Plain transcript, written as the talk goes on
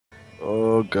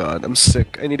Oh god, I'm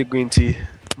sick. I need a green tea.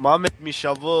 Mom made me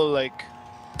shovel like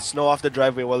snow off the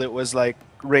driveway while it was like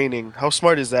raining. How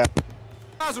smart is that?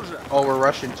 Oh, we're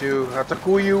rushing too.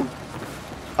 Atakuyu.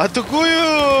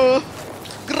 Atakuyo!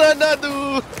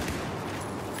 Granado!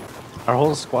 Our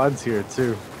whole squad's here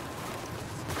too.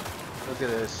 Look at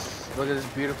this. Look at this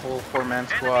beautiful four-man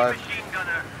squad.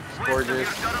 It's gorgeous.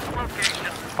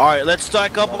 Alright, let's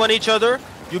stack up on each other.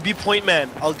 You be point man.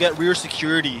 I'll get rear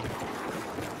security.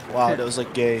 Wow, that was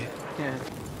like gay. Yeah.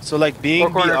 So like being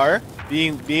Four BR,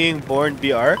 being born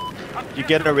BR, you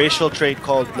get a racial trait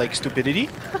called like stupidity.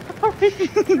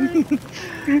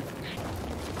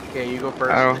 Okay, you go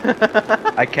first.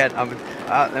 I can't.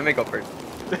 Let me go first.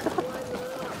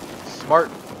 Smart.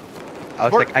 I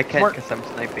was Smart, like, I can't smart. because I'm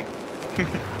sniping.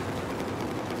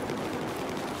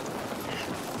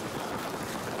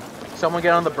 Someone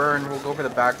get on the burn. We'll go for the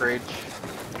back rage.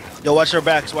 Yo, watch our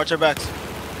backs. Watch our backs.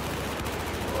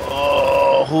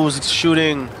 Oh, who's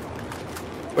shooting?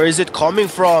 Where is it coming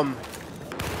from?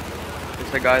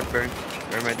 There's a guy burned.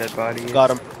 Where my dead body is. Got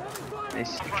him.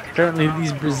 Nice. Apparently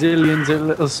these Brazilians are a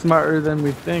little smarter than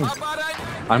we think.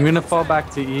 I'm gonna fall back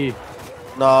to E.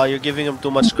 Nah, you're giving them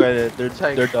too much credit. They're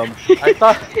dumb.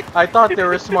 I thought they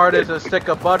were smart as a stick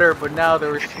of butter, but now they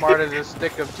were smart as a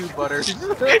stick of two butters.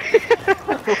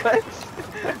 What?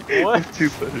 What? Two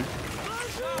butters.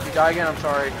 You die again? I'm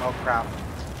sorry. Oh crap.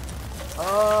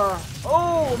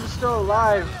 Oh, I'm still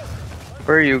alive.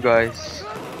 Where are you guys?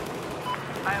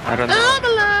 I don't know.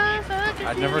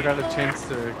 I never got a chance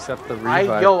to accept the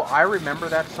revive. I remember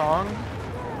that song.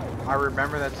 I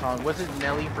remember that song. Was it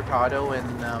Nelly Furtado and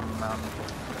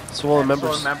Swollen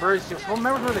members. Swollen members? Swollen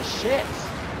members were the shit.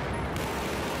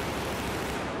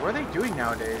 What are they doing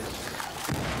nowadays?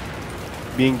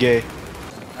 Being gay.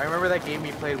 I remember that game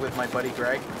we played with my buddy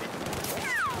Greg.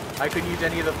 I couldn't use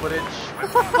any of the footage.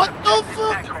 What the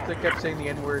fuck? They kept saying the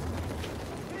N-word.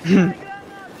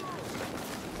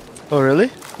 Oh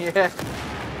really? Yeah.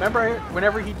 Remember,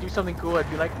 whenever he'd do something cool, I'd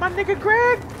be like, "My nigga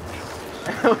Greg."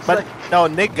 But like, no,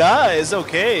 nigga is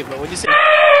okay. But when you say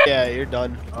yeah, you're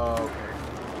done. Oh,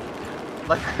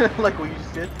 okay. Like what you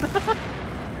just did.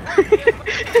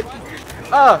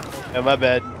 Ah. Yeah, my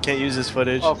bad. Can't use this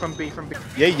footage. Oh, from B.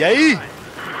 Yay, yay!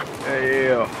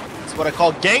 Yeah. It's what I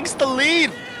call gangsta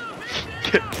lead.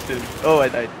 Oh, I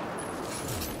died.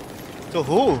 To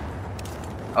who?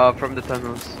 From the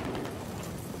tunnels.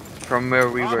 From where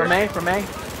we were. From A. From A.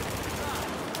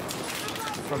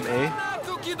 From A?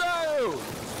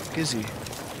 Is he?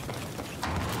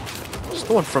 There's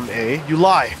no one from A. You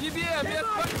lie.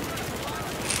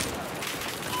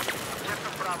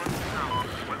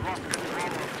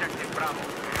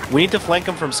 We need to flank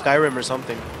him from Skyrim or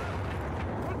something.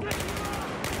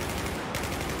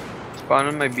 Spawn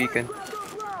on my beacon.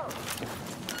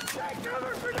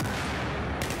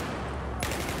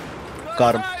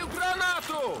 Got him.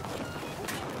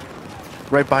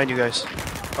 Right behind you guys.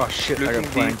 Oh shit, I got Looking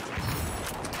flanked.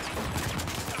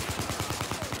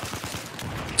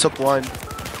 Took one.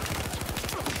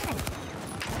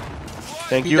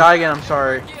 Thank He you. died again. I'm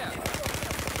sorry.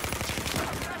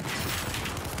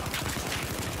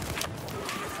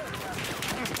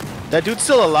 That dude's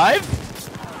still alive?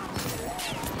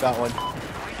 Got one.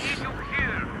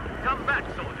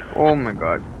 Oh my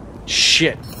god.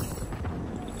 Shit.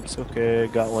 It's okay,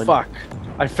 got one. Fuck.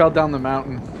 I fell down the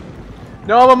mountain.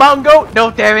 No, I'm a mountain goat.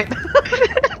 No, damn it.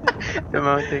 The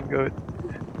mountain goat.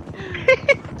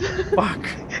 Fuck.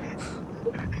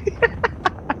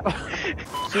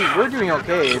 See, we're doing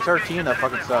okay. It's our team that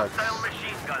fucking sucks.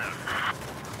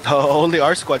 Oh, only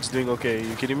our squad's doing okay. Are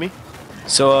you kidding me?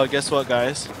 So, guess what,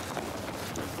 guys?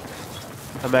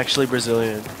 I'm actually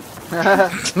Brazilian.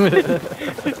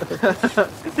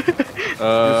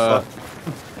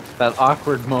 That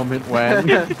awkward moment when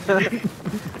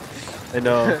I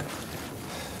know.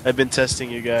 I've been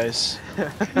testing you guys.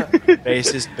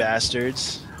 Racist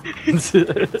bastards.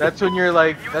 That's when you're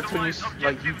like, that's when you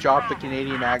like you drop the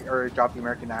Canadian or drop the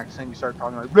American accent. You start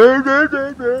talking like, blah, blah,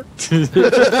 blah, blah.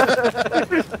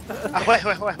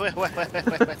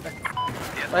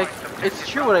 Like it's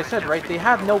true what I said, right? They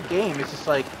have no game. It's just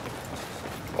like,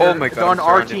 Oh my god. they're on I'm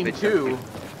our surrounded. team They too.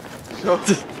 So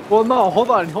well, no, hold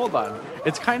on.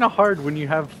 It's kind of hard when you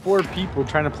have 4 people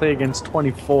trying to play against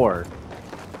 24.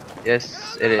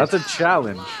 Yes, it is. That's a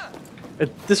challenge.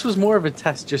 This was more of a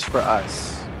test just for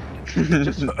us.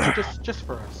 just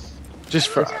for us. Just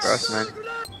for For us. us, man.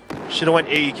 Should have went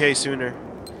AEK sooner.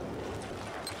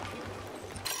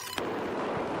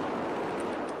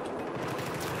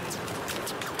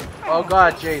 Oh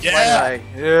god, Jayce, Yeah. why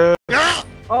did I?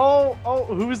 Oh,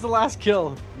 who was the last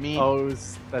kill? Me. Oh, it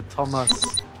was that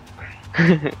Thomas.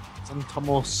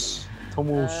 Tomos.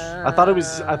 I thought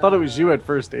it was you at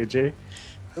first, AJ.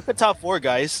 Look at top 4,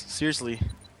 guys. Seriously.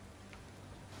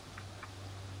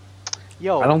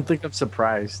 Yo, I don't think I'm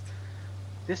surprised.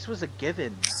 this was a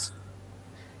given.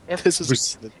 If This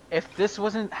is if this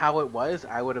wasn't how it was,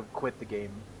 I would have quit the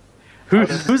game.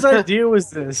 Whose idea was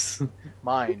this?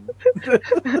 Mine.